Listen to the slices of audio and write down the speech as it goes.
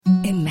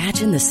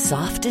Imagine the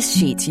softest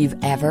sheets you've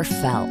ever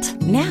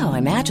felt. Now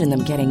imagine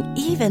them getting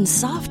even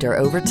softer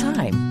over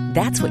time.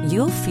 That's what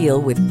you'll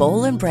feel with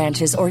Boll &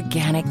 Branch's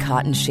organic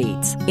cotton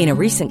sheets. In a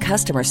recent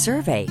customer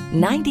survey,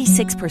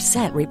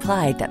 96%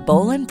 replied that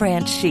Boll &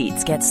 Branch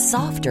sheets get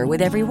softer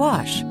with every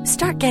wash.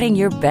 Start getting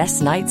your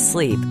best night's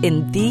sleep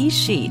in these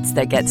sheets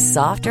that get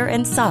softer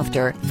and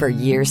softer for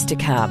years to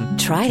come.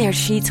 Try their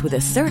sheets with a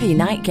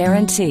 30-night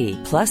guarantee.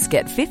 Plus,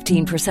 get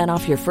 15%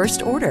 off your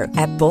first order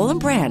at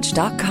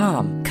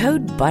bollandbranch.com.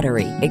 Code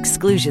BUTTERY.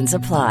 Exclusions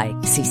apply.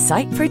 See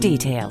site for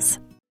details.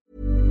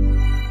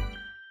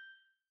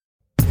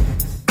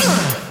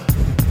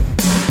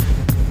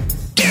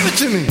 Give it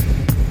to me.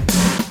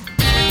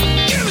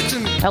 Give it to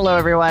me. Hello,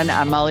 everyone.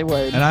 I'm Molly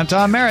Wood. And I'm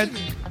Tom Merritt.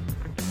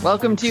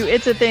 Welcome to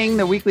It's a Thing,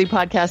 the weekly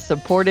podcast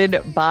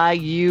supported by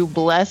you.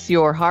 Bless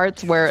your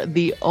hearts, where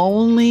the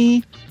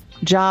only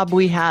job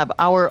we have,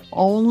 our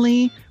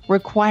only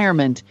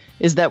requirement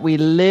is that we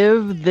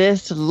live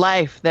this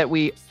life, that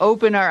we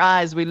open our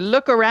eyes, we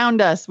look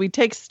around us, we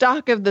take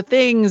stock of the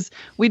things,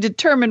 we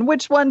determine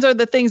which ones are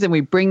the things, and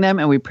we bring them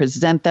and we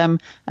present them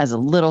as a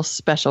little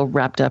special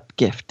wrapped up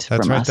gift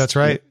That's from right. us. That's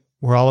right.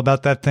 We're all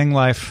about that thing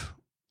life.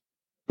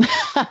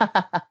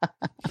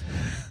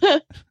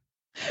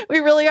 We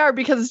really are,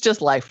 because it's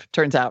just life,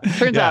 turns out.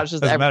 Turns out it's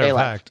just everyday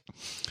life.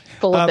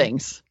 Full of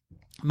things.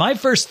 My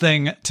first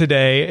thing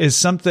today is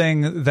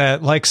something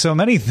that, like so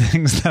many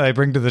things that I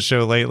bring to the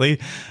show lately,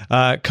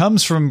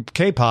 comes from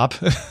K-pop,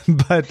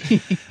 but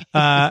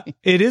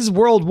it is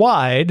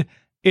worldwide.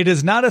 It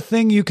is not a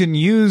thing you can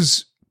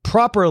use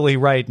properly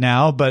right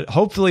now, but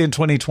hopefully in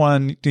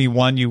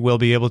 2021 you will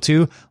be able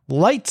to.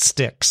 Light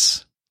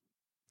sticks.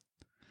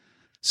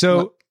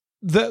 So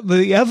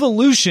the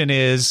evolution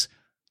is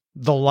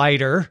the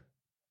lighter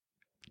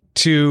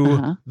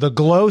to the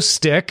glow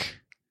stick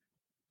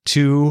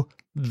to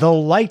the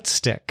light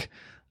stick.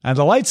 And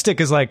the light stick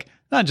is like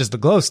not just the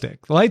glow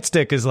stick. The light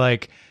stick is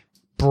like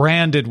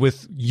branded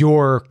with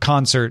your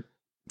concert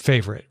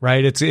favorite,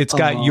 right? It's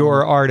got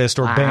your artist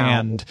or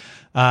band,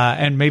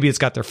 and maybe it's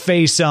got their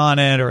face on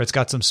it, or it's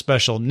got some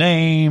special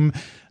name,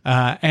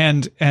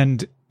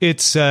 and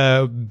it's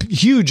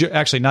huge.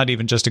 Actually, not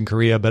even just in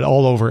Korea, but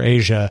all over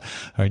Asia,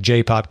 or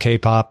J-pop,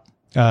 K-pop,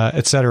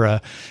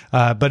 etc.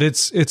 But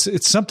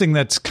it's something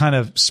that's kind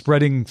of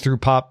spreading through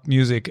pop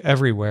music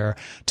everywhere,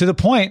 to the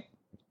point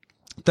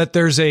that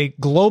there's a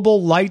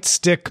global light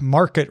stick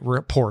market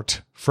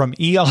report from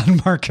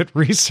Eon Market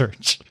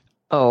Research.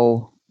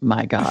 Oh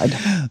my God.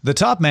 The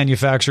top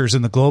manufacturers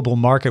in the global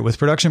market with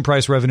production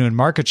price, revenue, and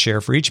market share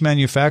for each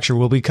manufacturer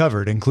will be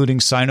covered, including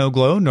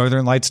Sinoglow,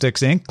 Northern Light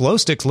Sticks Inc., Glow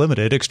Sticks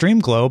Limited, Extreme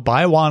Glow,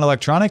 Baiwan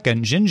Electronic,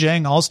 and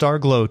Xinjiang All-Star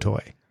Glow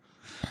Toy.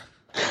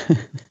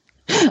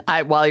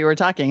 While you were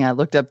talking, I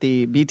looked up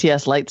the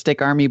BTS Light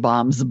Stick Army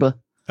Bombs.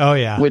 Oh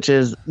yeah, which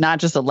is not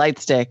just a light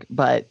stick,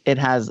 but it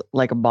has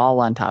like a ball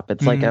on top.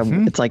 It's like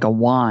it's like a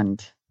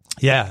wand.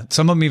 Yeah,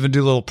 some of them even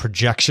do little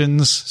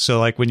projections. So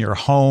like when you're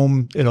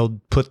home, it'll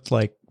put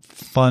like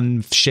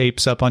fun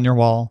shapes up on your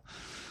wall.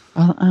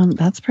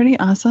 That's pretty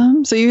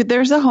awesome. So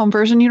there's a home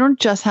version. You don't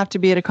just have to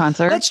be at a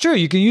concert. That's true.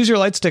 You can use your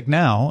light stick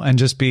now and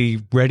just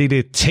be ready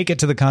to take it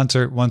to the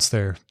concert once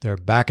they're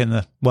back in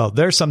the. Well,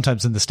 they're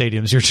sometimes in the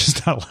stadiums. You're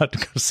just not allowed to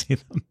go see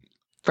them.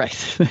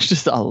 Right. There's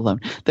just all of them.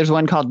 There's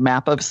one called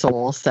Map of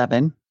Soul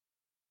 7.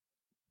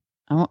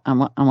 I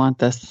want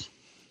this.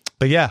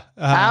 But yeah.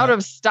 Out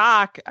of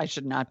stock. I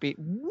should not be.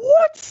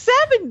 What?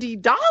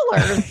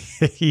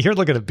 $70? You're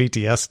looking at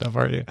BTS stuff,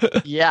 aren't you?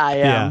 Yeah, I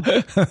am.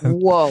 Yeah.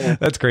 Whoa.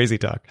 That's crazy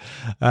talk.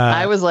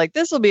 I was like,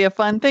 this will be a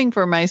fun thing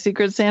for my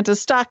Secret Santa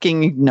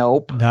stocking.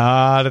 Nope.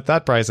 Not at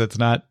that price. It's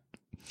not.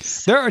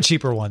 There are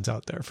cheaper ones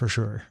out there for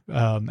sure.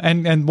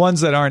 And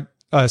ones that aren't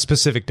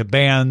specific to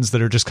bands,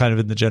 that are just kind of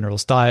in the general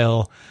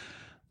style.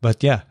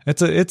 But yeah,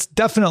 it's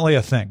definitely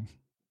a thing.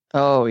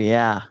 Oh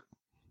yeah.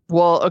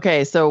 Well,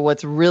 okay. So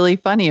what's really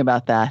funny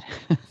about that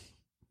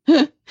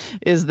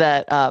is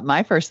that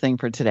my first thing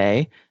for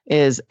today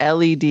is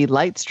LED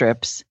light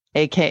strips,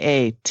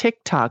 aka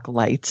TikTok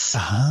lights,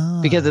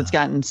 because it's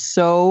gotten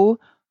so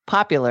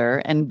popular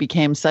and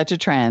became such a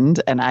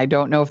trend. And I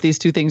don't know if these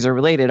two things are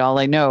related. All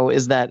I know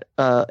is that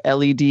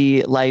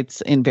LED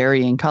lights in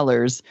varying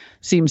colors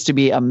seems to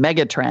be a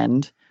mega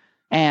trend.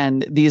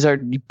 And these are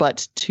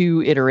but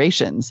two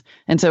iterations.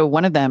 And so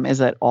one of them is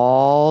that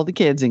all the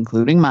kids,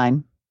 including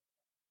mine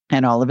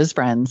and all of his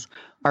friends,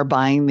 are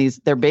buying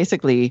these. They're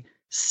basically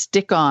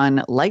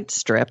stick-on light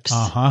strips.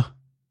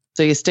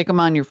 So you stick them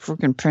on your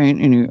freaking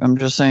paint, and I'm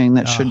just saying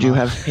that should you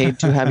have paid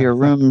to have your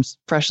rooms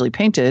freshly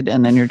painted,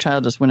 and then your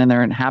child just went in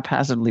there and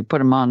haphazardly put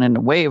them on in a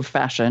wave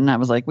fashion. I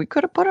was like, we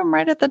could have put them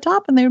right at the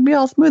top, and they would be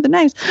all smooth and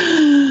nice.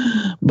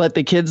 But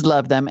the kids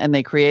love them, and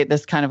they create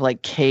this kind of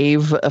like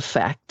cave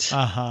effect.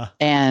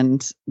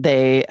 And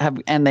they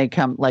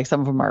come, like, some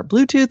of them are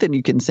Bluetooth, and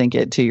you can sync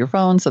it to your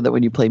phone so that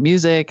when you play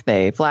music,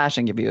 they flash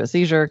and give you a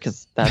seizure,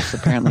 because that's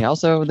apparently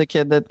also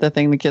the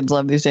thing the kids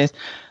love these days.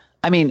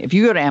 I mean, if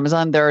you go to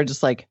Amazon, there are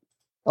just like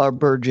a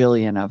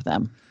bajillion of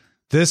them.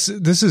 This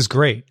is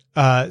great.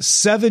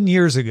 7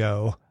 years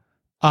ago,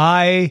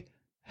 I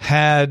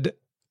had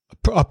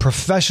a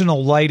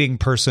professional lighting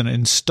person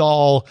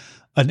install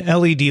an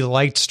LED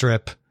light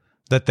strip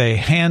that they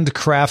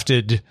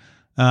handcrafted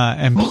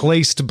and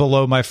placed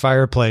below my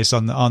fireplace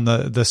on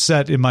the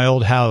set in my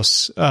old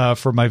house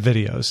for my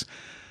videos.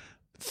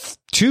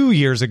 2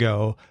 years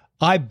ago,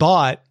 I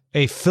bought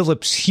a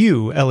Philips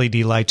Hue LED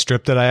light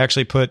strip that I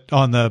actually put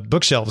on the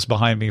bookshelves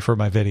behind me for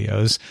my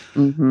videos.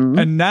 Mm-hmm.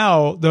 And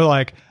now they're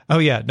like, oh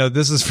yeah, no,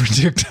 this is for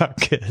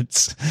TikTok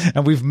kids.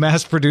 And we've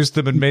mass produced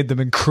them and made them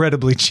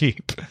incredibly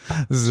cheap.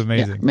 This is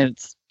amazing. Yeah,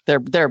 I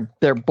mean,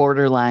 they're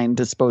borderline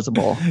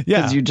disposable.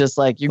 Yeah. Cause you just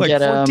you get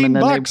them and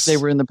then they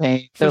ruin the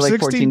paint. They're like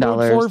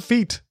 $14. 4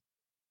 feet.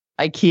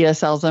 IKEA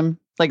sells them.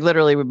 Like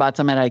literally we bought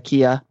some at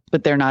IKEA,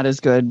 but they're not as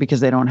good because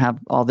they don't have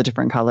all the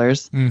different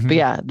colors. Mm-hmm. But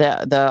yeah,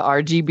 the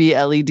RGB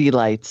LED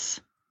lights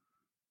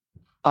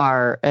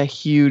are a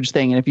huge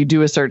thing. And if you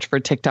do a search for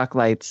TikTok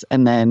lights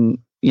and then,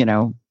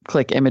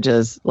 click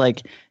images,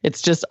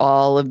 it's just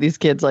all of these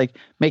kids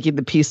making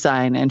the peace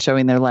sign and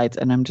showing their lights.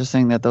 And I'm just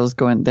saying that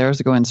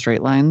theirs go in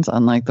straight lines,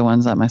 unlike the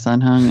ones that my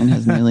son hung in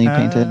his newly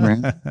painted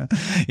room.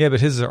 Yeah,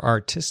 but his are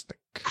artistic.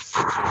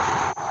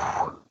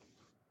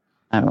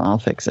 I'll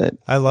fix it.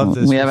 I love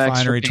this we have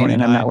Refinery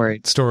 29 I'm not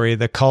worried. story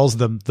that calls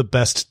them the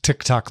best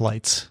TikTok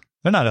lights.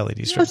 They're not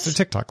LED strips. They're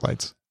TikTok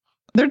lights.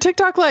 They're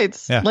TikTok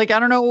lights. Yeah. I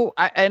don't know.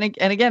 And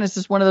again, it's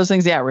just one of those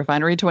things. Yeah.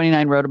 Refinery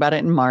 29 wrote about it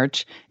in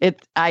March.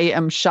 I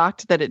am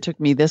shocked that it took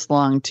me this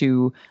long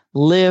to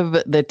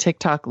live the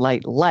TikTok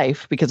light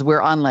life because we're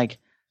on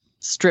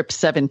strip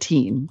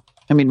 17.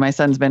 I mean, my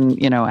son's been,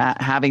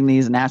 having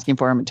these and asking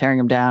for them and tearing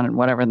them down and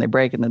whatever, and they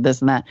break and then this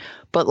and that.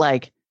 But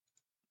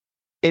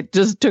it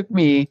just took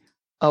me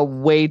a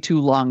way too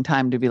long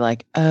time to be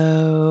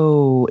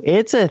oh,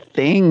 it's a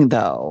thing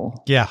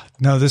though. Yeah.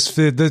 No, this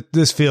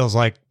feels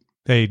like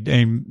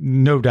a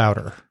no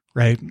doubter,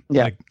 right?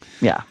 Yeah.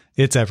 Yeah.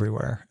 It's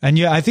everywhere. And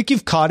yeah, I think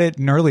you've caught it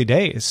in early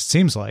days.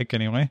 Seems like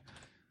anyway.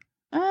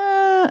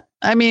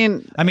 I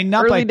mean,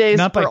 not by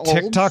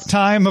TikTok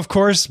time, of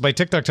course. By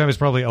TikTok time is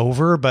probably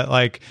over, but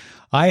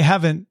I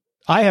haven't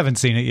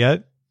seen it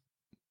yet.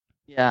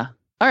 Yeah.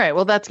 All right.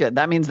 Well, that's good.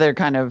 That means they're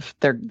kind of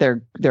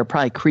they're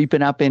probably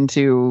creeping up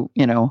into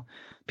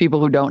people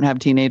who don't have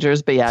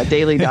teenagers. But yeah,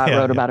 Daily Dot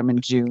wrote about them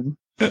in June.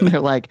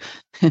 They're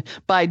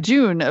by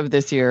June of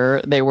this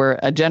year, they were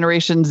a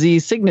Generation Z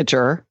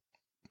signature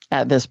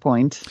at this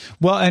point.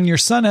 Well, and your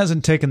son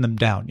hasn't taken them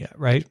down yet,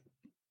 right?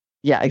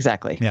 Yeah,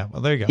 exactly. Yeah.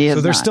 Well, there you go. So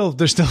they're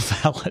still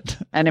valid.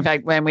 And in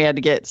fact, when we had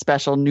to get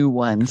special new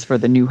ones for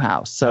the new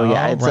house. So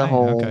it's a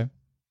whole. Okay.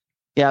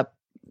 Yep.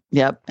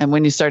 Yep. And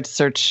when you start to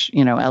search,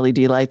 LED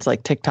lights,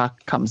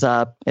 TikTok comes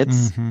up.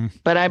 It's,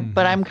 but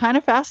I'm kind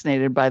of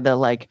fascinated by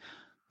the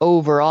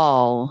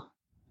overall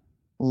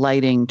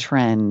lighting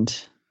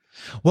trend.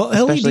 Well,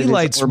 LED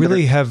lights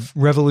really have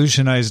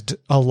revolutionized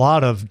a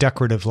lot of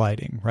decorative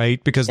lighting,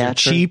 right? Because they're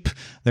cheap,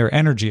 they're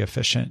energy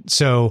efficient.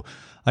 So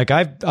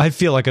I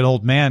feel like an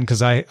old man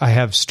because I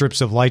have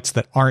strips of lights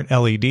that aren't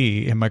LED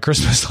in my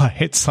Christmas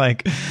lights.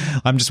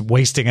 I'm just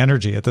wasting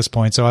energy at this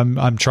point. So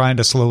I'm trying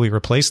to slowly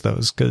replace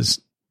those because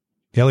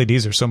the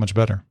LEDs are so much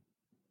better.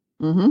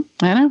 Mm-hmm.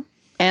 I know.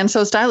 And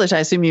so stylish. I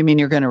assume you mean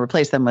you're going to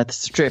replace them with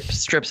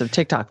strips of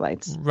TikTok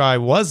lights. I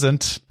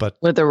wasn't, but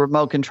with a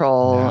remote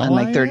control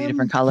and 30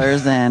 different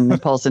colors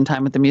and pulse in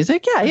time with the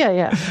music.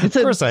 Yeah. Of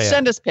course I am.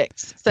 Send us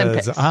pics. Send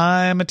pics.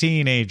 I'm a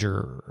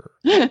teenager.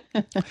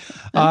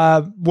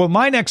 Well,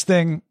 my next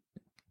thing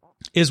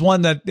is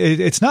one that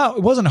it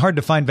wasn't hard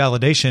to find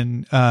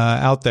validation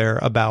out there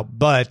about,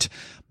 but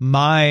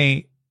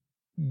my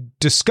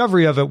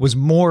discovery of it was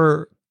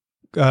more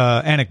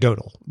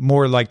anecdotal,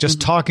 more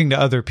just talking to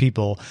other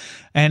people.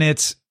 And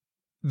it's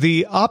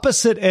the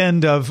opposite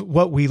end of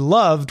what we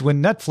loved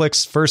when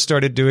Netflix first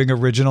started doing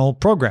original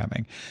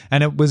programming.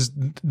 And it was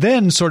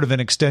then sort of an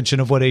extension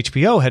of what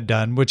HBO had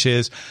done, which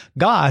is,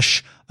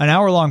 gosh, an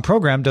hour-long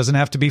program doesn't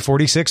have to be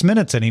 46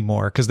 minutes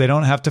anymore because they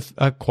don't have to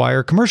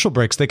acquire commercial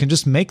breaks. They can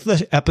just make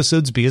the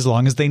episodes be as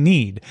long as they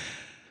need.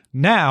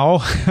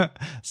 Now,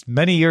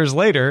 many years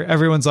later,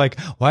 everyone's like,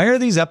 why are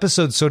these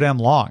episodes so damn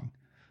long?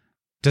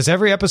 Does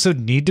every episode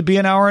need to be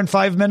an hour and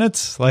 5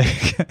 minutes?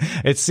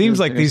 It seems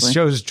like these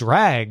shows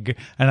drag,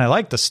 and I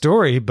like the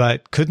story,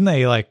 but couldn't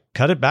they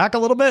cut it back a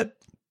little bit?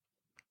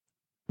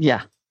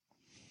 Yeah.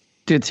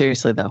 Dude,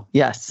 seriously though.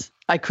 Yes.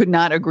 I could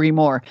not agree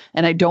more.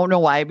 And I don't know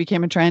why it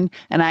became a trend.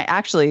 And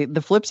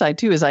the flip side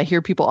too, is I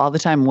hear people all the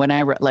time when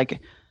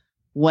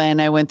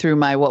I went through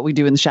my What We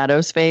Do in the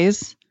Shadows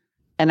phase,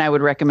 and I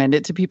would recommend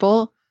it to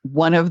people.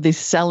 One of the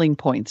selling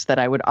points that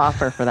I would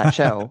offer for that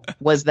show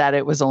was that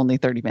it was only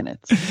 30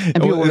 minutes.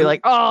 And people would be like,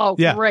 oh,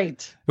 yeah.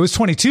 Great. It was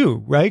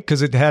 22, right?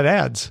 Because it had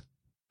ads.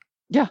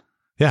 Yeah.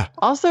 Yeah.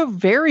 Also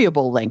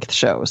variable length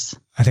shows.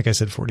 I think I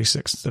said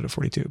 46 instead of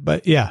 42,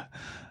 but yeah.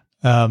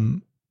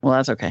 Well,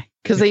 that's okay.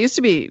 Because they used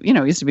to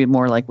be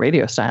more like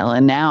radio style.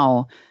 And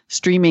now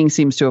streaming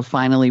seems to have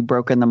finally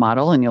broken the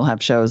model. And you'll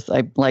have shows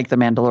like The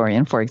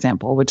Mandalorian, for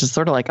example, which is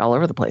sort of all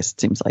over the place,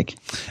 it seems like.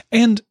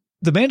 And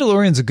The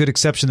Mandalorian's a good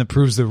exception that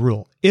proves the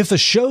rule. If a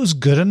show's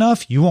good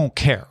enough, you won't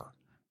care.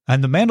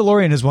 And The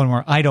Mandalorian is one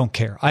where I don't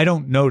care. I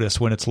don't notice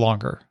when it's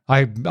longer.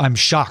 I'm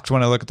shocked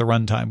when I look at the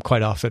runtime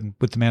quite often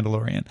with The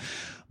Mandalorian.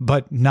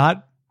 But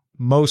not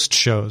most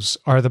shows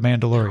are The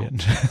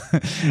Mandalorian.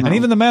 No. And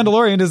even The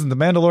Mandalorian isn't The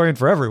Mandalorian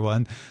for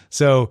everyone.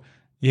 So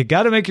you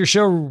got to make your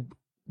show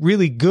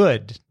really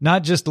good,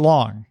 not just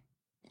long.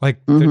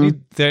 Like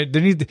there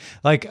need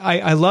like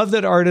I love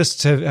that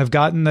artists have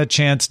gotten the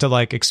chance to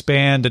like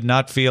expand and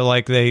not feel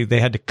like they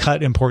had to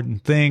cut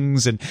important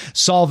things and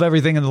solve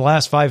everything in the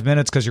last 5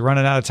 minutes because you're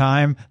running out of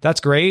time. That's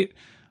great.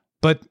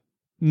 But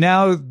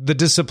now the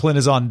discipline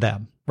is on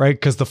them, right?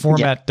 Because the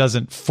format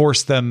doesn't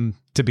force them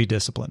to be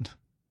disciplined.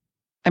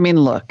 I mean,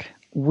 look,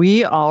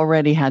 we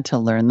already had to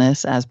learn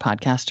this as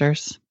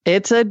podcasters.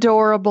 It's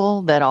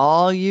adorable that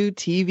all you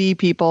TV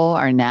people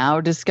are now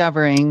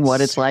discovering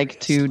what it's like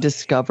to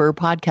discover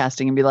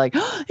podcasting and be like,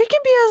 oh, it can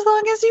be as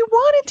long as you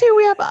want it to.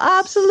 We have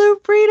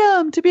absolute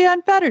freedom to be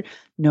unfettered.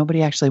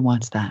 Nobody actually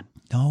wants that.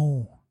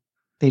 No,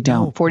 they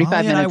don't. No,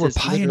 45 Molly minutes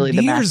is literally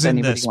the max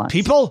anybody wants.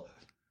 People.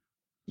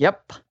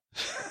 Yep.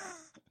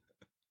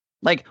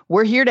 Like,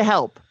 we're here to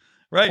help.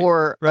 Right.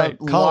 For a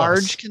Call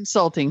large us.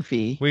 Consulting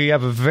fee. We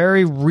have a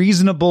very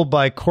reasonable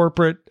by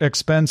corporate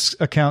expense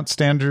account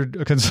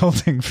standard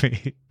consulting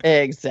fee.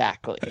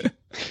 Exactly.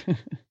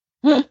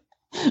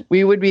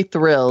 We would be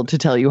thrilled to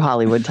tell you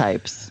Hollywood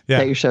types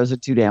that your shows are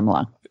too damn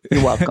long.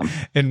 You're welcome.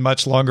 In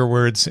much longer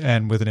words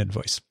and with an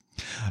invoice.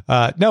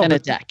 A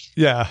deck.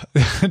 Yeah,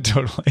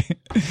 totally.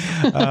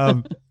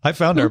 I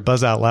found our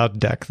Buzz Out Loud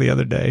deck the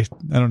other day.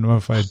 I don't know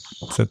if I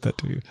sent that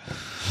to you.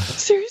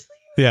 Seriously?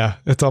 Yeah,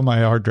 it's on my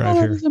hard drive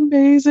here. That's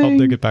amazing. I'll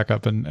dig it back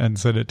up and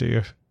send it to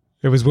you.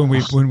 It was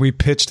when we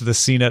pitched the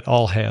scene at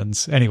All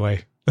Hands.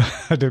 Anyway,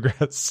 I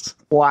digress.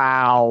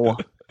 Wow.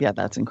 Yeah,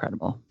 that's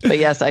incredible. But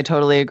yes, I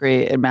totally agree.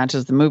 It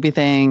matches the movie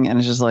thing. And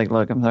it's just like,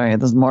 look, I'm sorry.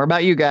 This is more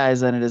about you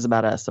guys than it is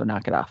about us. So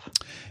knock it off.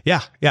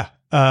 Yeah.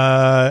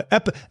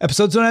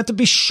 Episodes don't have to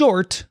be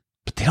short,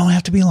 but they don't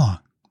have to be long.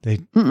 They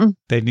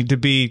need to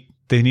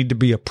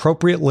be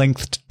appropriate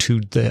length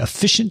to the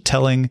efficient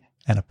telling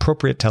and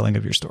appropriate telling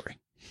of your story.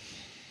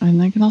 And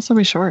they can also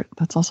be short.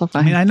 That's also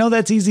fine. I mean, I know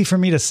that's easy for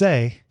me to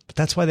say, but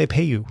that's why they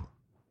pay you.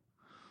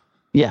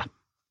 Yeah.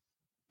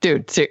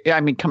 Dude, I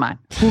mean, come on.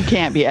 Who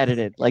can't be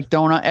edited? Like,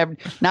 not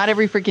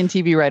every freaking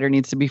TV writer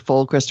needs to be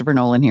full Christopher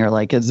Nolan here.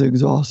 Like, it's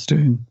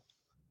exhausting.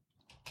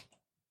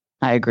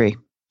 I agree.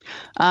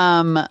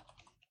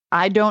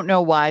 I don't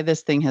know why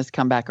this thing has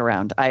come back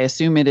around. I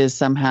assume it is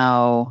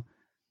somehow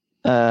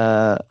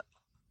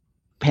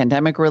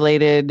pandemic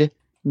related.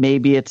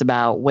 Maybe it's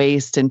about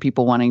waste and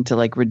people wanting to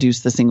like reduce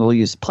the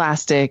single-use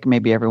plastic.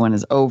 Maybe everyone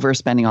is over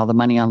spending all the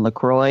money on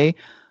LaCroix.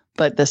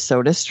 But the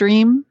Soda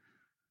Stream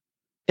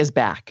is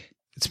back.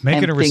 It's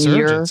making a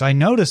resurgence. I've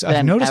noticed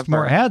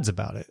more ads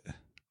about it.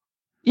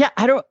 Yeah,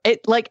 I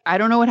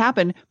don't know what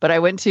happened, but I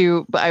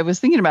was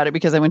thinking about it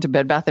because I went to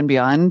Bed Bath &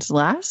 Beyond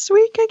last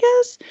week, I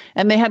guess.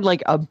 And they had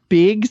like a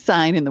big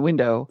sign in the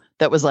window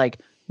that was like,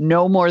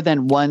 no more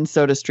than one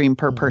Soda Stream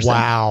per person.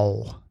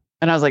 Wow.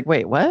 And I was like,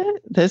 wait, what?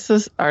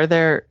 Is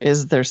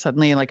there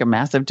suddenly like a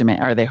massive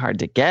demand? Are they hard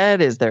to get?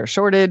 Is there a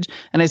shortage?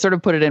 And I sort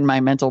of put it in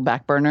my mental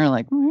back burner,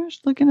 like, we're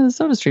just looking at the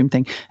Soda Stream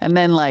thing. And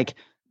then like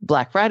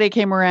Black Friday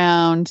came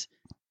around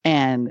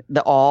and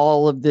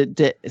all of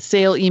the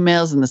sale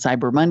emails and the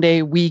Cyber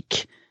Monday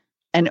week,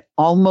 and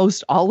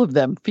almost all of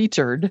them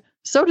featured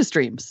Soda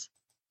Streams.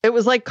 It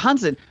was like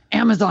constant.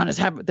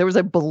 There was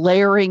a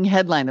blaring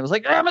headline that was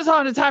like,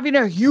 Amazon is having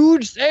a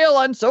huge sale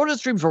on Soda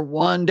Streams for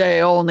one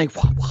day only.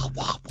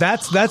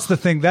 That's the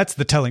thing. That's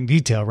the telling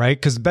detail, right?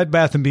 Because Bed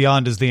Bath &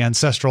 Beyond is the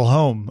ancestral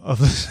home of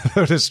the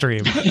Soda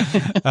Stream.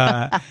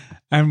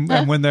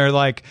 And when they're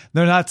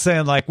not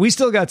saying like, we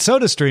still got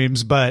Soda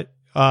Streams, but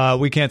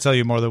we can't sell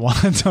you more than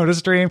one Soda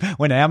Stream.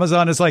 When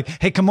Amazon is like,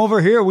 hey, come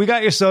over here. We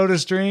got your Soda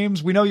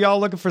Streams. We know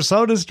y'all looking for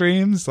Soda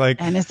Streams. Like,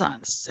 and it's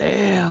on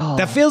sale.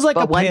 That feels like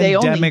a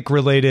pandemic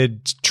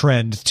related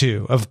trend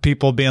too, of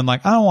people being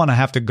like, I don't want to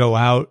have to go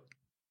out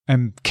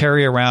and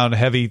carry around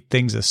heavy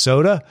things of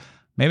soda.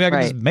 Maybe I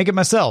can just make it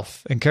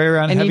myself and carry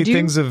around heavy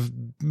things of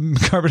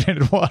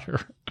carbonated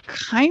water.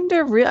 Kind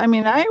of real. I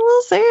mean, I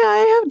will say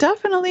I have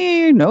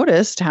definitely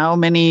noticed how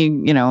many,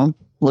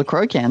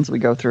 LaCroix cans we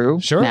go through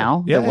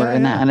now that we're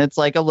in that. And it's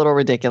like a little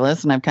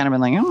ridiculous. And I've kind of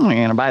been like, I'm not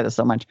going to buy this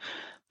so much.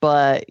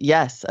 But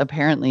yes,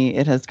 apparently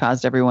it has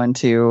caused everyone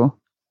to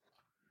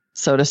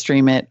Soda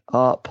Stream it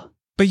up.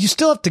 But you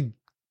still have to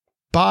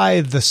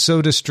buy the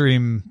Soda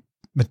Stream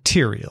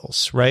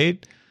materials,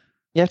 right?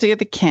 You have to get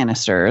the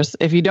canisters.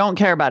 If you don't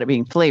care about it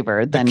being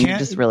flavored, then you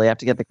just really have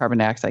to get the carbon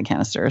dioxide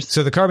canisters.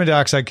 So the carbon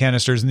dioxide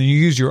canisters, and then you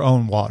use your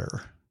own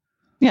water.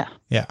 Yeah.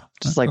 Yeah.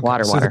 Just like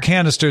water. So the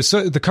canisters,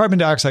 so the carbon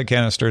dioxide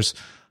canisters,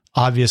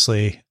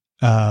 obviously,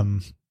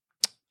 lighter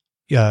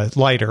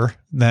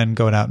than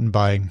going out and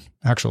buying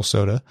actual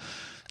soda.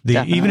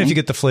 Even if you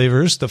get the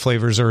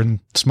flavors are in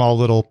small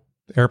little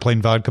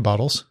airplane vodka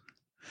bottles.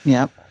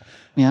 Yep.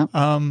 Yeah.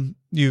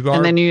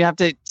 And then you have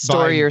to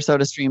store your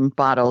SodaStream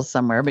bottles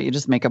somewhere, but you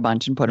just make a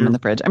bunch and put them in the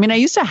fridge. I mean, I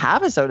used to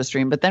have a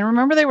SodaStream, but then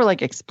remember they were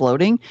like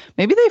exploding.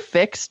 Maybe they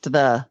fixed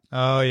the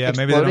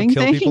maybe they don't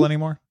kill people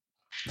anymore.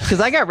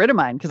 Because I got rid of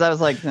mine because I was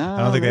like, I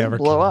don't think they ever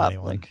blow up.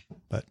 Anyone,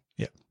 but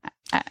yeah.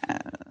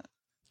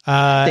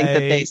 I think that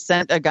they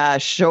sent a guy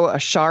a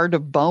shard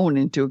of bone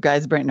into a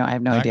guy's brain. No, I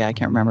have no idea. I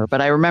can't remember,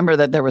 but I remember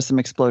that there was some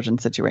explosion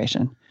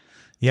situation.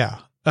 Yeah.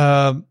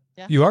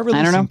 You are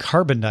releasing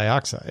carbon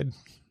dioxide.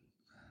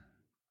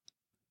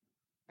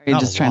 Are you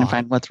just trying to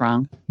find what's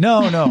wrong?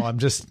 No, I'm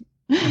just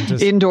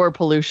indoor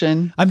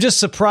pollution. I'm just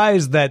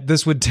surprised that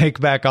this would take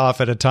back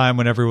off at a time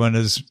when everyone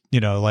is,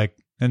 like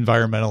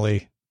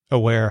environmentally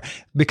aware,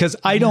 because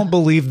I don't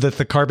believe that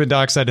the carbon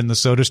dioxide in the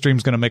soda stream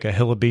is going to make a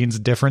hill of beans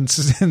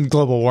difference in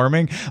global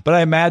warming. But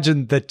I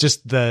imagine that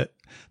just that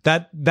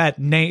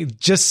name,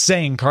 just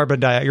saying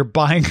carbon dioxide, you're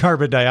buying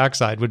carbon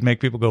dioxide would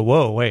make people go,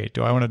 whoa, wait,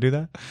 do I want to do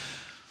that?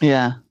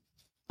 Yeah.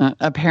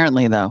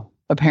 Apparently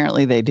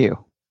they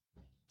do.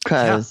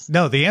 Because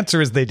no, the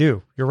answer is they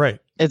do. You're right.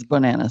 It's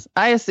bananas.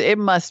 It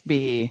must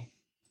be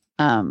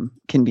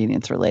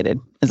convenience related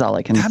is all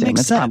I can assume.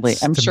 It's probably,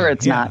 I'm sure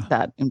it's not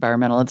that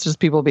environmental. It's just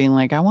people being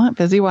like, I want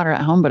fizzy water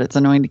at home, but it's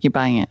annoying to keep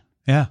buying it.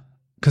 Yeah.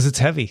 Because it's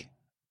heavy.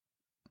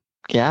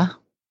 Yeah.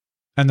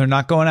 And they're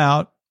not going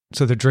out.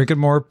 So they're drinking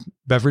more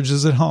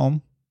beverages at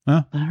home.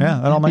 Yeah,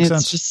 that all makes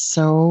sense. It's just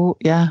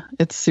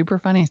it's super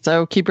funny.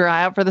 So keep your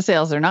eye out for the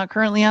sales. They're not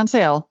currently on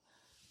sale.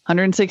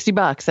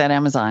 $160 at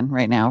Amazon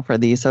right now for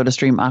the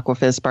SodaStream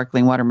Aquafizz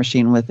sparkling water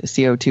machine with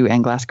CO2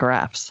 and glass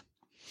carafes.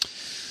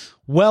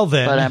 Well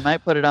then. But I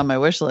might put it on my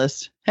wish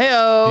list.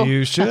 Hey-o!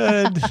 You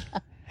should.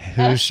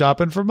 Who's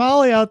shopping for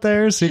Molly out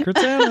there? Secret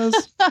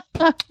Santas.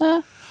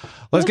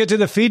 Let's get to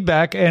the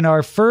feedback. And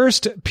our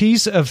first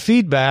piece of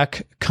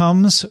feedback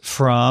comes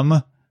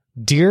from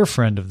dear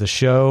friend of the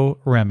show,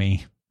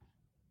 Remy.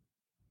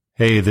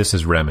 Hey, this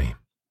is Remy.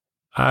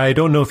 I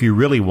don't know if you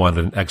really want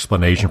an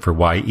explanation for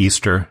why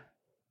Easter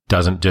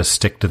doesn't just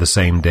stick to the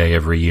same day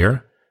every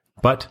year,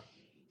 but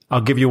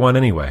I'll give you one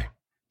anyway.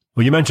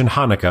 Well, you mentioned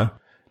Hanukkah,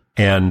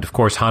 and of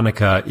course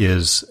Hanukkah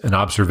is an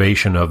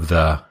observation of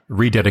the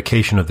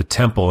rededication of the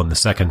temple in the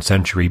 2nd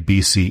century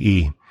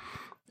BCE.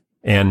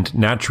 And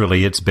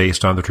naturally, it's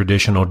based on the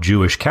traditional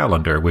Jewish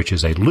calendar, which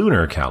is a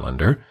lunar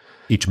calendar.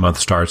 Each month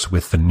starts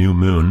with the new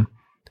moon,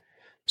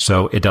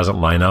 so it doesn't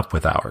line up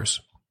with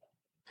ours.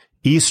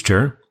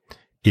 Easter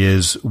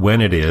is when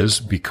it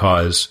is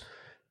because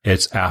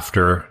it's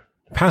after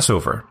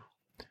Passover.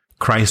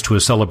 Christ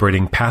was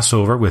celebrating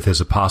Passover with his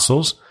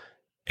apostles,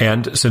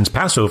 and since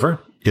Passover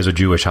is a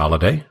Jewish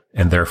holiday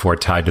and therefore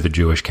tied to the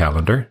Jewish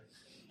calendar,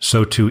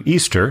 so too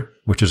Easter,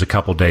 which is a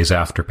couple days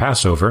after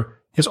Passover,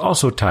 is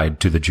also tied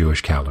to the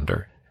Jewish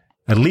calendar.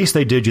 At least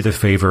they did you the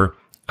favor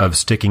of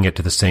sticking it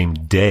to the same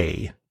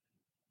day.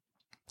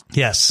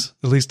 Yes,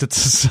 at least it's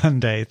a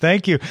Sunday.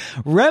 Thank you.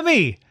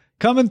 Remy,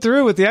 coming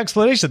through with the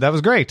explanation. That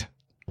was great.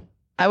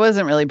 I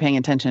wasn't really paying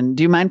attention.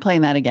 Do you mind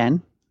playing that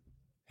again?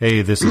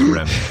 Hey, this is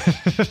Remy.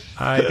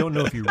 I don't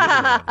know if you really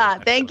want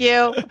to. Thank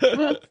you.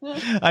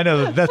 I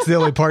know that's the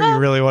only part you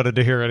really wanted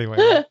to hear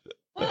anyway.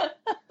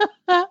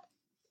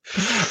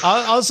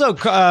 Also,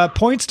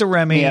 points to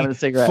Remy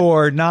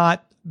for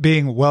not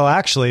being, well,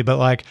 actually, but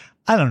like,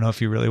 I don't know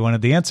if you really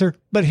wanted the answer,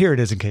 but here it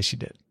is in case you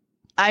did.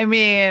 I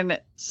mean,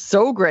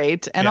 so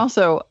great. And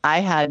also, I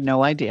had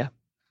no idea.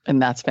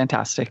 And that's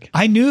fantastic.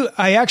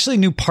 I actually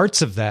knew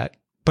parts of that,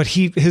 but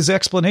his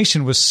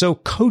explanation was so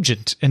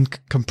cogent and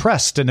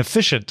compressed and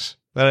efficient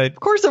that of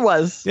course it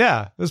was.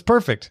 Yeah, it was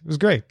perfect. It was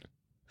great.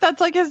 That's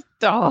like his.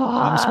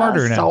 I'm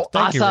smarter now. So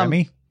Thank you,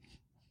 Remy.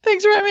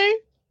 Thanks, Remy.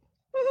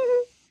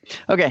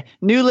 Okay,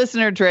 new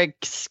listener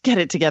Drake, get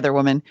it together,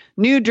 woman.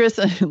 New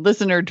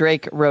listener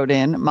Drake wrote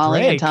in.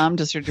 Molly and Tom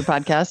just heard your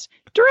podcast.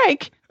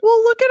 Drake,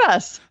 well, look at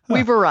us.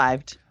 We've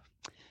arrived.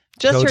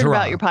 Just heard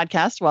about your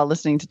podcast while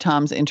listening to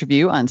Tom's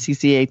interview on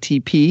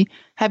CCATP.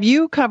 Have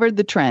you covered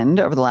the trend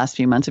over the last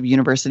few months of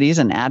universities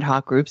and ad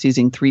hoc groups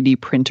using 3D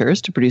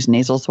printers to produce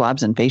nasal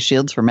swabs and face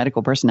shields for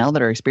medical personnel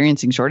that are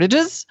experiencing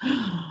shortages?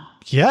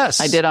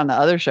 Yes. I did on the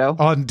other show.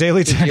 On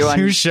Daily Tech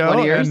News show.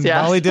 And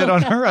Molly did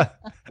on her.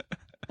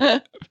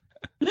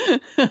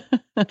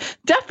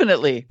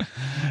 Definitely.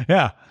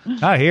 Yeah.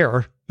 I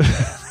hear.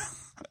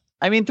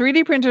 I mean,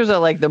 3D printers are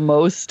like the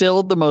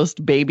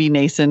most baby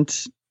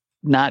nascent,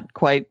 not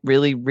quite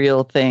really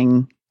real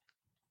thing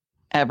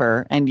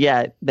ever, and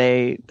yet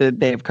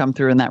they've come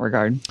through in that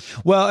regard.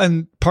 Well,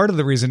 and part of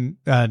the reason,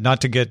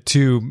 not to get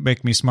too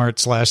make me smart /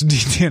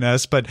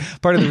 DTNS, but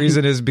part of the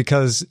reason is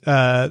because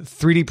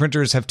 3D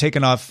printers have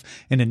taken off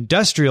in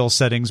industrial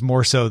settings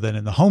more so than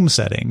in the home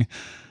setting,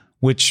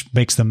 which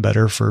makes them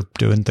better for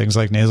doing things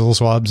like nasal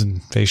swabs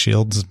and face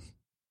shields.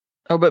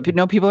 Oh, but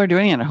no, people are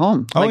doing it at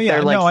home. Like,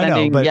 I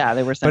know. But,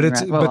 they were sending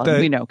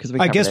we know because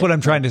I guess what I'm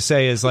trying to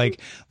say is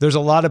like, there's a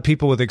lot of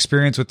people with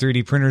experience with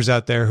 3D printers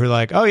out there who are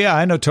like, oh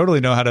yeah,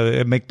 totally know how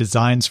to make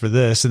designs for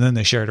this. And then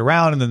they share it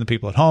around and then the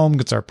people at home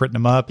can start printing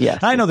them up.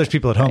 Yes, I know there's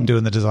people at home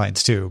doing the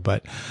designs too,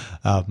 but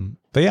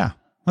yeah,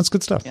 that's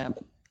good stuff.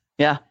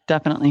 Yeah,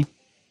 definitely.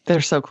 They're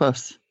so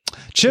close.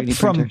 Chip 3D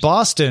from printers.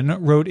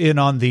 Boston wrote in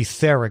on the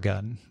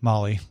Theragun,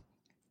 Molly.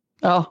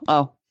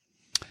 Oh.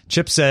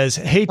 Chip says,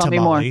 hey, Tell me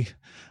more. Tamale.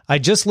 I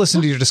just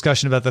listened to your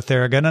discussion about the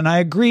Theragun, and I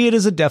agree it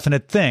is a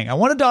definite thing. I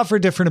wanted to offer a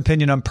different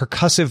opinion on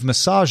percussive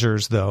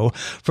massagers, though.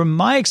 From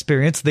my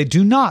experience, they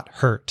do not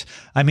hurt.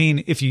 I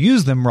mean, if you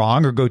use them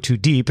wrong or go too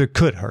deep, it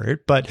could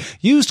hurt, but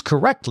used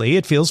correctly,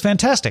 it feels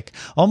fantastic.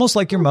 Almost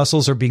like your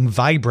muscles are being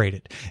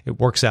vibrated. It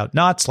works out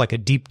knots like a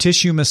deep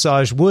tissue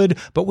massage would,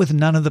 but with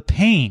none of the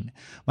pain.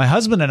 My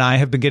husband and I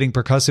have been getting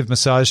percussive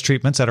massage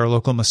treatments at our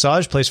local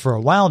massage place for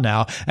a while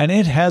now, and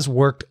it has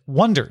worked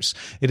wonders.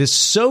 It is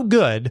so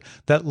good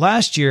that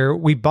last year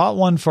we bought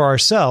one for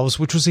ourselves,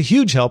 which was a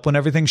huge help when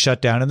everything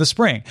shut down in the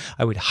spring.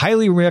 I would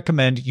highly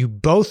recommend you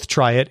both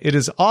try it. It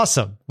is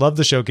awesome. Love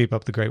the show. Keep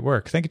up the great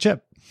work. Thank you,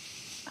 Chip.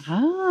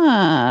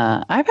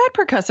 I've had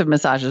percussive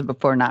massages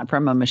before, not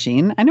from a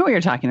machine. I know what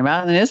you're talking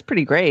about, and it is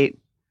pretty great.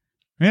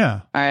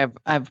 Yeah.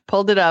 I've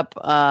pulled it up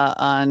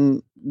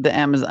on the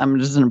Amazon. I'm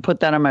just going to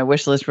put that on my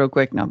wish list real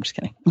quick. No, I'm just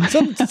kidding.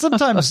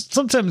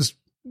 Sometimes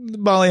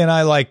Molly and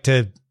I like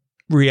to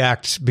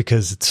react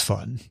because it's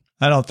fun.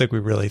 I don't think we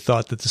really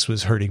thought that this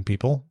was hurting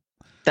people.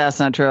 That's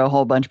not true. A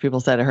whole bunch of people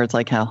said it hurts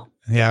like hell.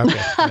 Yeah.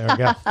 Okay. There we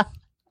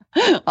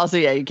go. Also,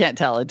 yeah, you can't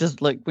tell. It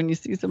just look when you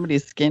see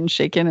somebody's skin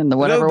shaking and the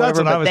whatever. That's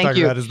whatever. what I was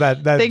talking about. Is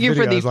that thank you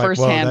video, for the I was like,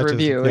 first-hand whoa, that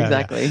review. yeah.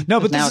 Exactly. No,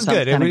 but Now this is it sounds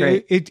good. kinda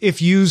great.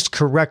 If used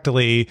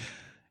correctly,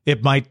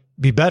 it might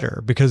be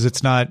better because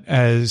it's not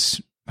as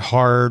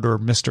hard or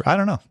I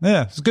don't know.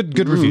 Yeah, it's a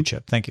good review,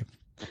 Chip. Thank you.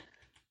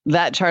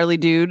 That Charlie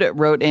dude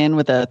wrote in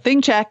with a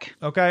thing check.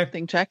 Okay.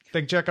 Thing check.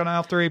 Thing check on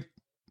aisle 3.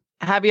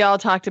 Have you all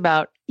talked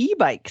about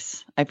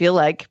e-bikes? I feel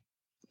like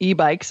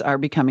e-bikes are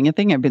becoming a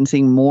thing. I've been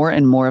seeing more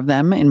and more of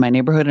them in my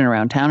neighborhood and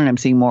around town, and I'm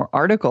seeing more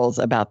articles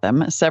about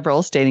them.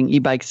 Several stating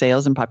e-bike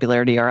sales and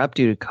popularity are up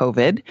due to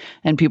COVID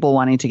and people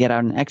wanting to get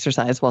out and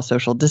exercise while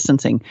social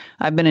distancing.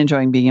 I've been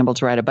enjoying being able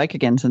to ride a bike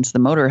again since the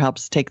motor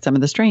helps take some of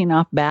the strain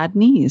off bad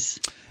knees.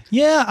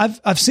 Yeah,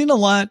 I've seen a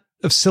lot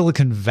of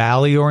Silicon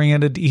Valley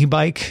oriented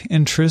e-bike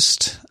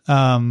interest.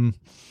 I've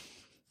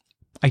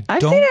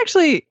seen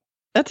actually.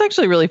 That's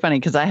actually really funny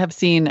because I have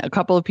seen a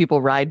couple of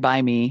people ride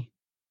by me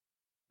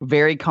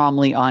very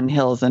calmly on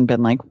hills and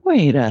been like,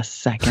 wait a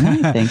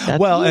second, I think that's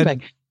well,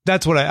 and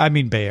that's what I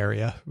mean, Bay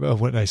Area.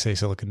 When I say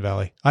Silicon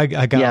Valley, I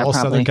got all probably.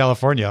 Southern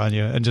California on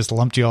you and just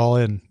lumped you all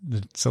in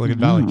Silicon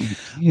Valley. Geez,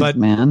 but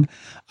man,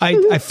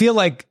 I feel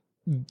like,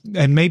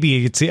 and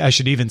maybe I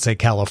should even say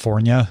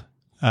California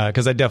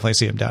because I definitely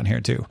see them down here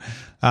too.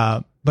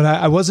 But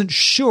I wasn't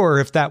sure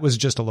if that was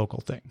just a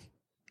local thing.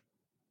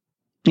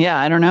 Yeah,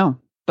 I don't know.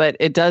 But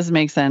it does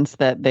make sense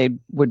that they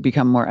would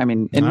become more. I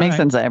mean, it makes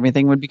sense that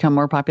everything would become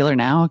more popular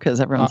now because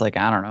everyone's like,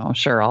 I don't know,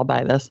 sure, I'll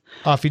buy this.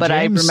 Offie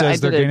James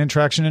says they're gaining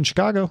traction in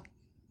Chicago.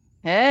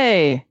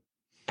 Hey,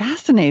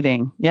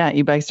 fascinating. Yeah,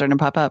 e-bikes starting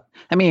to pop up.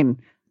 I mean,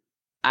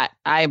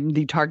 I'm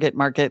the target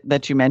market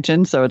that you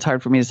mentioned, so it's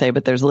hard for me to say,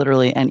 but there's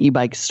literally an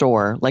e-bike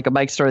store, like a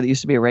bike store that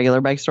used to be a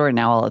regular bike store, and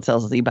now all it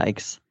sells is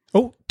e-bikes.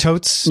 Oh,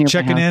 Totes Near my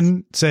checking house.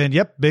 in, saying,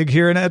 yep, big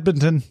here in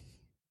Edmonton.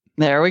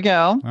 There we go.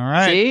 All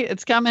right. See,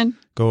 it's coming.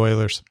 Go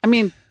Oilers. I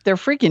mean, they're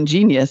freaking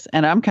genius,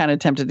 and I'm kind of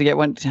tempted to get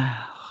one.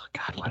 Oh,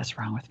 God, what is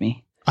wrong with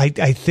me? I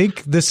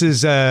think this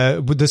is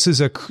a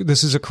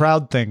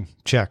crowd thing.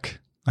 Check.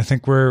 I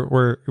think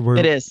we're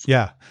It is.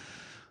 Yeah.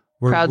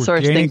 We're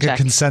Crowdsourced gaining thing a check.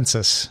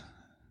 consensus.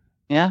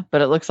 Yeah,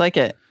 but it looks like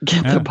it.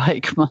 Get the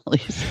bike, Molly,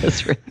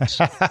 says Rich.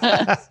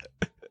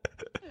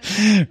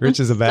 Rich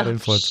is a bad Stop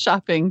influence.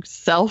 shopping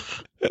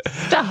self.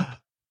 Stop.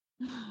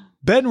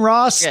 Ben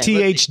Ross,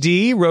 Okay,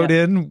 THD, wrote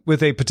in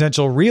with a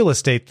potential real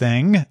estate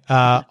thing.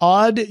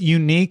 Odd,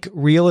 unique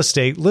real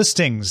estate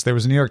listings. There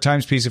was a New York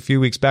Times piece a few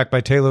weeks back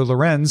by Taylor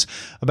Lorenz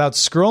about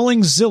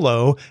scrolling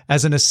Zillow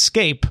as an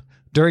escape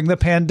during the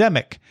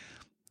pandemic.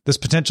 This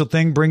potential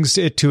thing brings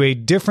it to a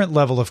different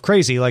level of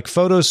crazy, like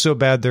photos so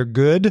bad they're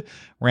good,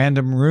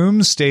 random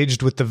rooms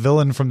staged with the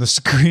villain from the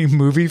Scream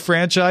movie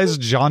franchise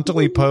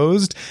jauntily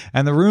posed,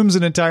 and the rooms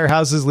and entire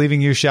houses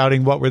leaving you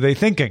shouting, what were they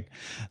thinking?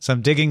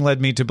 Some digging led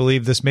me to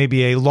believe this may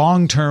be a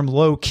long-term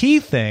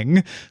low-key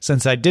thing,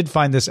 since I did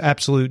find this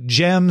absolute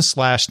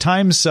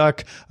gem/time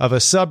suck of a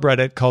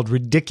subreddit called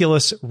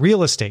Ridiculous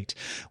Real Estate.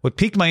 What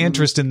piqued my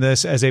interest in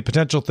this as a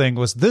potential thing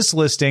was this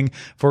listing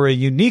for a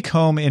unique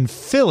home in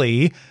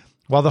Philly.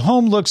 While the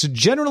home looks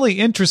generally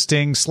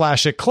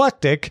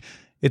interesting/eclectic,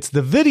 it's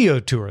the video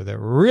tour that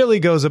really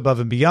goes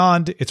above and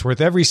beyond. It's worth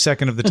every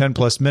second of the 10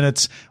 plus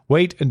minutes.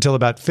 Wait until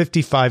about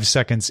 55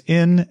 seconds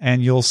in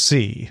and you'll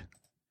see.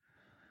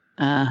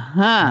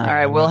 Uh-huh. All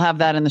right, we'll have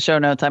that in the show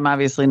notes. I'm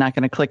obviously not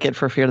going to click it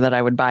for fear that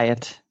I would buy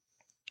it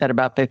at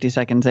about 50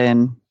 seconds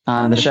in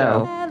on the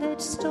show.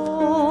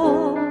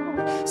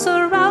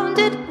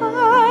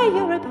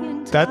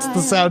 That's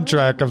the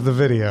soundtrack of the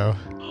video.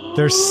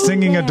 They're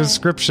singing a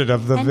description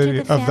of the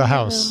video of the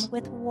house.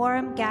 With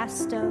warm gas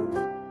stove,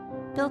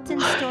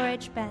 built-in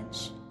storage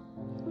bench,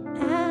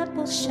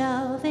 ample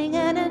shelving,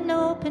 and an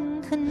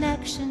open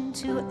connection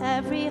to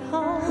every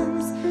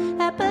home's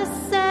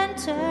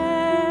epicenter,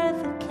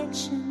 the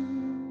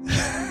kitchen.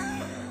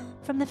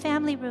 From the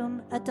family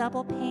room, a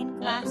double pane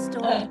glass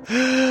door.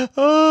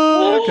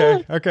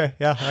 Oh, okay.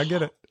 Yeah, I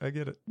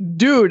get it.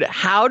 Dude,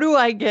 how do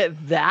I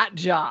get that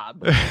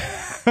job?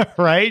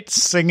 Right?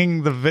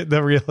 Singing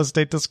the real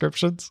estate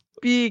descriptions?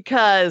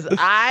 Because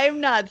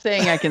I'm not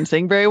saying I can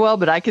sing very well,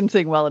 but I can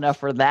sing well enough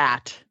for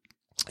that.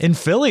 In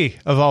Philly,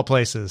 of all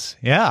places.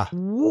 Yeah.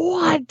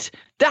 What?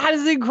 That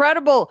is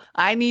incredible.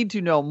 I need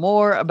to know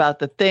more about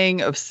the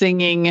thing of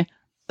singing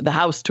the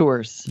house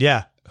tours.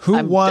 Yeah.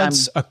 Who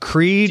wants a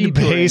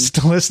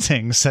Creed-based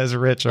listing, says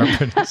Rich, our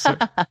producer.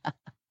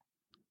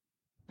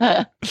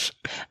 I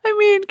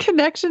mean,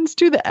 connections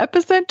to the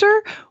epicenter?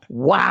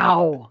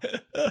 Wow.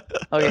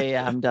 Okay,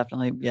 yeah, I'm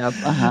definitely, yep.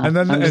 Uh-huh. And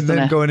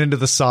then going into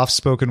the soft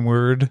spoken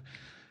word.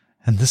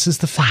 And this is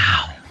the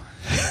family.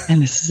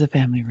 And this is a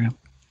family room.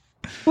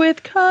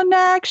 With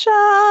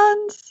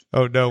connections.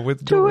 Oh, no, with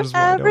to doors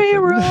wide every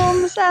open.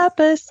 room's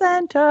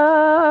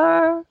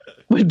epicenter.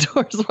 With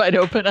doors wide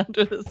open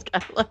under the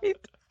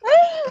skylight.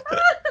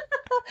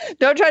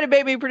 Don't try to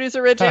bait me,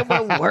 producer Rich. It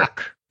won't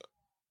work.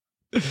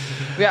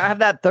 We have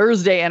that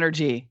Thursday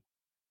energy.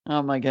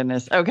 Oh my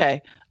goodness.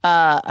 Okay.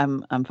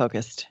 I'm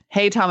focused.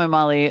 Hey, Tom and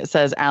Molly,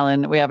 says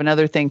Alan. We have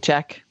another thing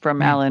check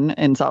from Alan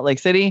in Salt Lake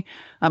City.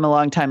 I'm a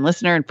longtime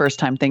listener and first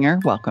time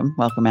thinger. Welcome,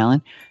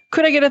 Alan.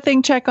 Could I get a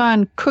thing check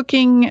on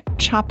cooking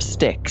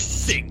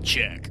chopsticks? Thing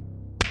check.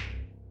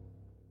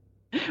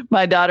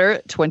 My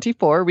daughter,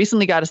 24,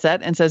 recently got a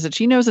set and says that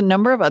she knows a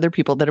number of other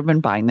people that have been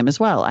buying them as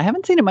well. I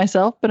haven't seen it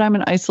myself, but I'm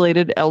an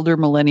isolated elder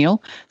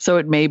millennial, so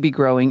it may be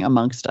growing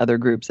amongst other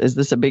groups. Is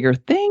this a bigger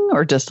thing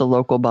or just a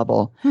local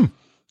bubble?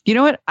 You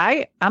know what?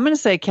 I'm going to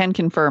say can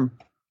confirm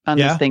on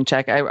this thing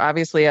check. I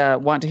obviously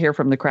want to hear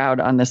from the crowd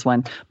on this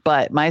one,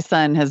 but my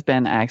son has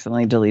been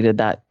accidentally deleted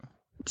that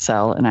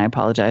cell, and I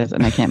apologize,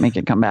 and I can't make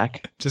it come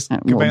back.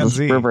 Command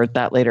Z. Revert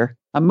that later.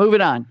 I'm moving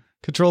on.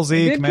 Control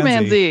Z,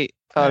 Command Z.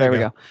 Oh, there we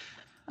go.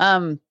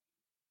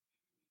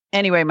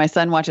 Anyway, my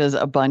son watches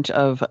a bunch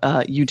of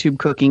YouTube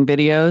cooking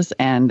videos,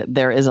 and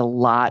there is a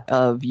lot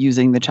of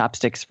using the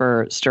chopsticks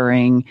for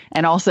stirring.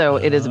 And also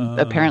it is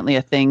apparently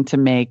a thing to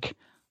make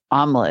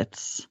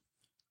omelets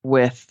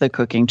with the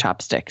cooking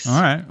chopsticks.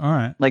 All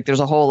right. Like there's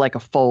a whole like a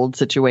fold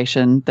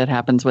situation that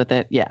happens with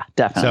it. Yeah,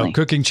 definitely. So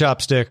cooking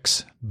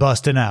chopsticks,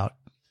 busting out.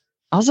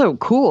 Also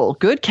cool.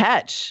 Good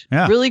catch.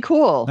 Yeah. Really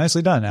cool.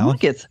 Nicely done, Alan.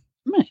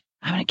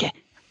 I'm gonna get,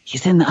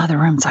 he's in the other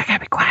room, so I gotta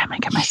be quiet. I'm gonna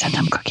get my son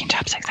some cooking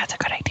chopsticks. That's a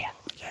good idea.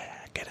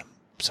 Get him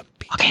some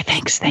pizza. Okay,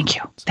 thanks. Thank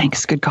you.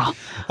 Thanks. Good call.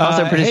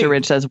 Also, producer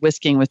Rich says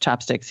whisking with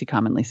chopsticks he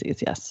commonly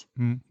sees. Yes.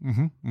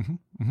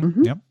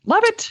 Yep.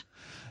 Love it.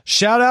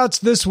 Shout outs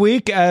this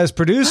week, as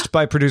produced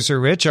by producer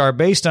Rich, are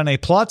based on a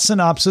plot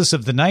synopsis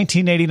of the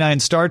 1989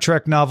 Star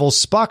Trek novel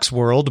Spock's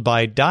World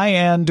by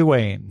Diane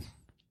Duane.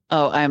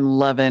 Oh, I'm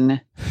loving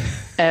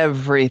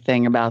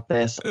everything about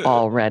this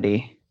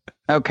already.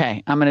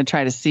 Okay, I'm going to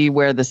try to see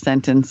where the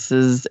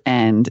sentences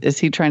end. Is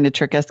he trying to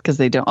trick us because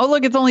they don't? Oh,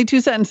 look, it's only 2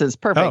 sentences.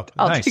 Perfect.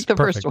 I'll take the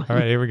first one. All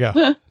right, here we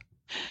go.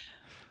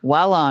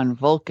 While on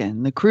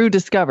Vulcan, the crew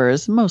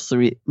discovers,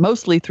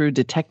 mostly through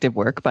detective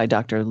work by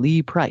Dr.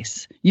 Lee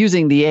Price,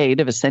 using the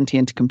aid of a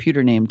sentient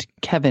computer named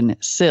Kevin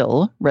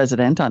Sill,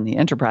 resident on the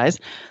Enterprise,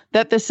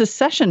 that the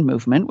secession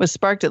movement was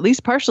sparked at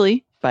least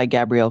partially by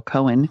Gabrielle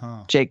Cohen,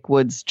 Jake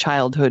Wood's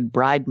childhood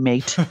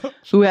bridemate,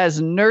 who has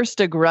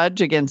nursed a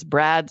grudge against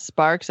Brad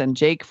Sparks and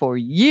Jake for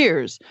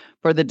years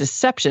for the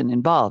deception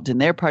involved in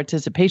their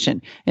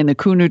participation in the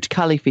Kunut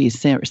Khalifi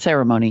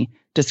ceremony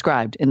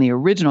described in the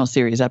original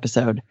series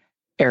episode,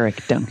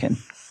 Eric Duncan.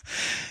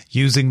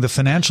 Using the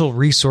financial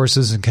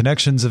resources and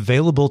connections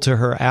available to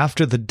her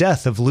after the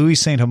death of Louis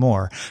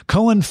Saint-Amour,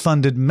 Cohen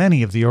funded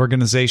many of the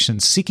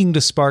organizations seeking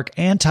to spark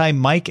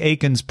anti-Mike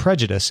Aiken's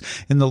prejudice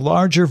in the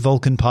larger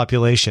Vulcan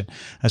population,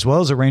 as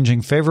well as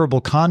arranging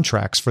favorable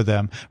contracts for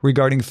them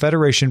regarding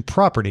Federation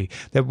property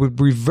that would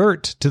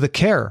revert to the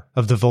care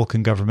of the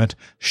Vulcan government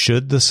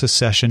should the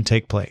secession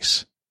take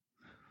place.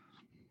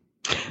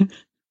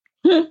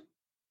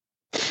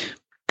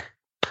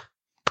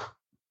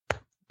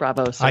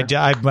 Bravo, sir.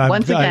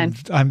 Once again.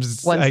 I'm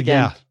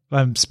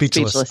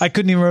speechless. I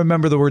couldn't even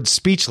remember the word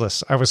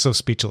speechless. I was so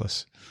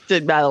speechless. Blah,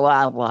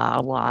 blah,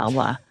 blah,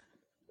 blah.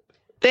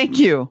 Thank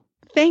you.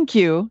 Thank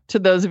you to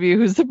those of you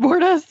who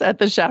support us at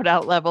the shout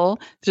out level.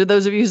 To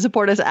those of you who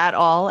support us at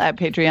all at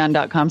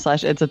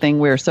patreon.com/itsatthing.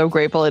 We're so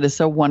grateful. It is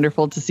so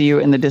wonderful to see you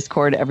in the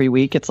Discord every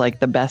week. It's like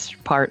the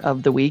best part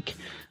of the week.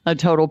 A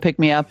total pick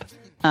me up.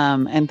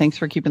 And thanks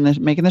for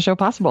making the show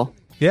possible.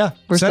 Yeah.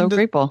 We're so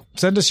grateful.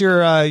 Send us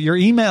your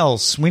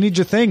emails. We need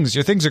your things.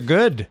 Your things are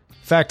good. In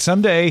fact,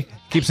 someday,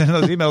 keep sending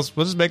those emails.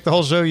 We'll just make the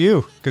whole show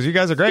you, because you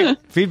guys are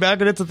great. Feedback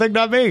and it's a thing,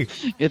 not me.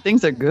 Your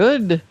things are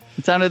good.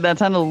 That sounded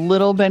a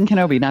little Ben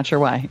Kenobi. Not sure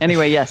why.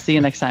 Anyway, yes. See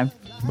you next time.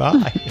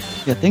 Bye.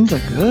 Your things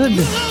are good.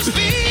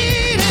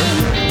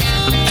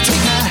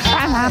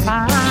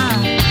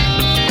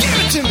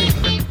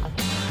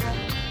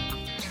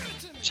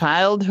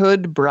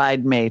 Childhood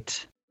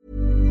bridemate.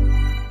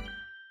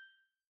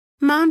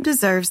 Mom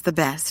deserves the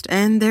best,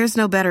 and there's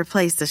no better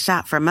place to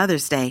shop for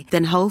Mother's Day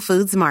than Whole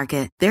Foods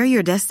Market. They're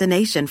your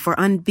destination for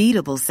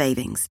unbeatable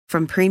savings,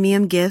 from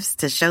premium gifts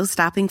to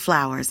show-stopping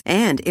flowers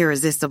and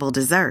irresistible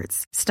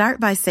desserts. Start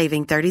by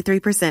saving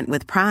 33%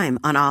 with Prime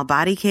on all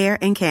body care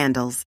and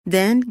candles.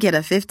 Then get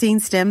a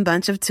 15-stem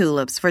bunch of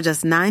tulips for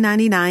just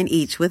 $9.99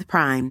 each with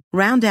Prime.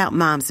 Round out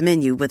Mom's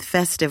menu with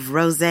festive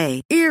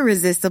rosé,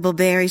 irresistible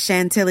berry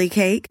chantilly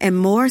cake, and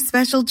more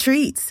special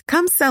treats.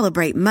 Come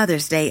celebrate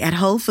Mother's Day at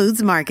Whole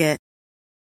Foods Market.